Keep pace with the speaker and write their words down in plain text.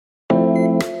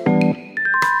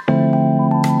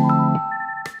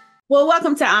Well,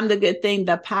 welcome to I'm the Good Thing,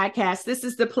 the podcast. This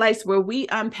is the place where we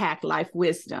unpack life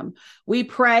wisdom. We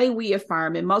pray, we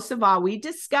affirm, and most of all, we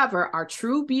discover our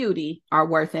true beauty, our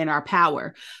worth, and our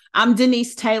power. I'm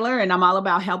Denise Taylor, and I'm all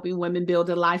about helping women build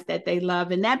a life that they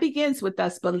love. And that begins with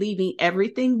us believing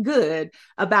everything good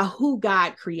about who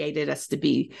God created us to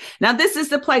be. Now, this is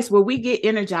the place where we get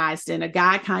energized in a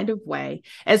God kind of way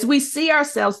as we see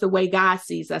ourselves the way God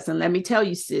sees us. And let me tell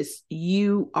you, sis,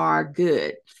 you are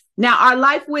good. Now, our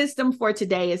life wisdom for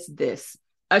today is this: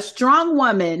 a strong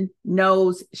woman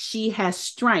knows she has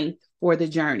strength for the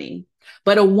journey,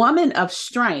 but a woman of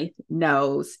strength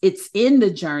knows it's in the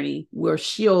journey where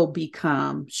she'll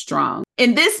become strong.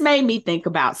 And this made me think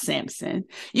about Samson.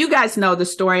 You guys know the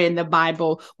story in the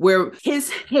Bible where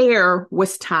his hair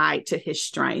was tied to his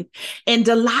strength. And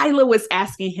Delilah was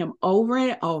asking him over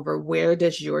and over, where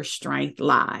does your strength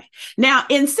lie? Now,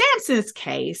 in Samson's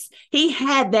case, he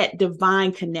had that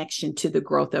divine connection to the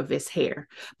growth of his hair.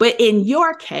 But in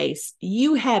your case,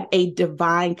 you have a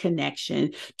divine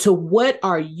connection to what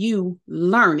are you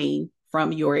learning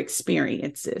from your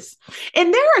experiences.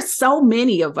 And there are so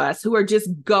many of us who are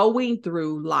just going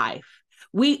through life.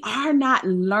 We are not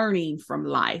learning from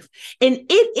life. And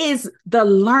it is the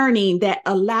learning that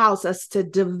allows us to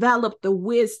develop the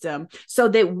wisdom so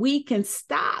that we can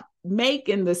stop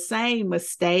making the same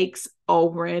mistakes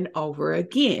over and over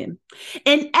again.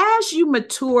 And as you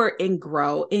mature and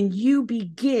grow and you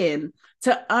begin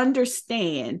to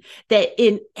understand that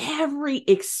in every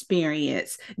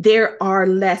experience, there are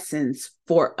lessons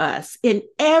for us. In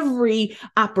every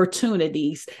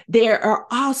opportunities, there are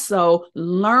also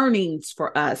learnings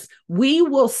for us. We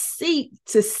will seek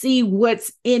to see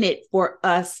what's in it for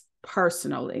us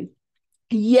personally.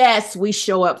 Yes, we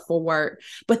show up for work,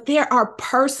 but there are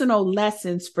personal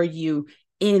lessons for you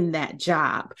in that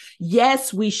job.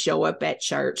 Yes, we show up at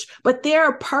church, but there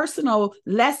are personal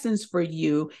lessons for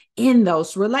you in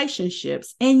those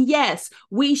relationships. And yes,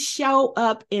 we show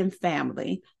up in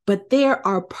family, but there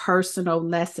are personal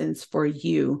lessons for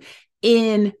you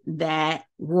in that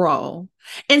role.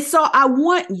 And so I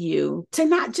want you to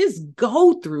not just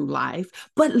go through life,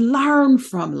 but learn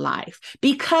from life,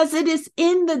 because it is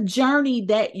in the journey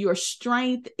that your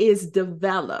strength is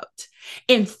developed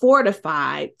and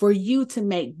fortified for you to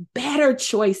make better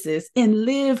choices and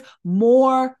live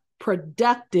more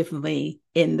productively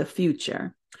in the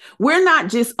future. We're not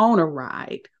just on a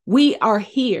ride. We are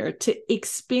here to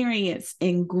experience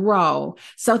and grow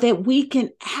so that we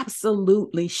can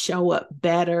absolutely show up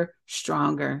better,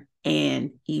 stronger,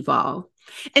 and evolve.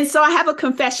 And so I have a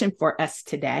confession for us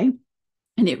today,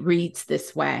 and it reads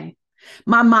this way: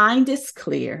 my mind is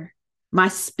clear. My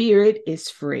spirit is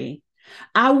free.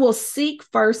 I will seek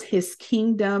first his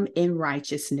kingdom and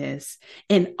righteousness,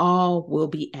 and all will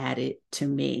be added to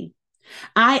me.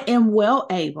 I am well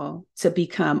able to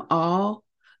become all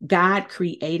God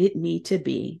created me to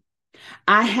be.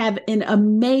 I have an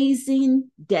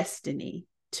amazing destiny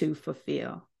to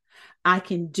fulfill. I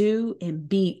can do and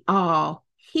be all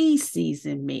he sees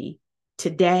in me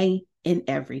today and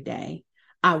every day.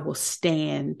 I will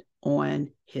stand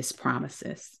on his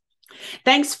promises.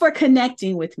 Thanks for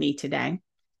connecting with me today.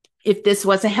 If this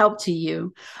was a help to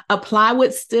you, apply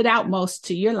what stood out most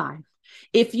to your life.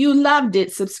 If you loved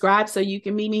it, subscribe so you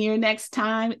can meet me here next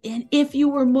time. And if you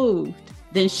were moved,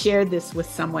 then share this with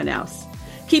someone else.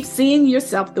 Keep seeing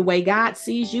yourself the way God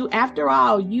sees you. After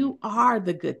all, you are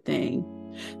the good thing.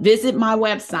 Visit my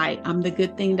website,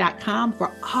 imthegoodthing.com,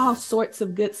 for all sorts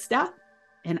of good stuff.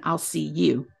 And I'll see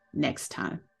you next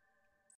time.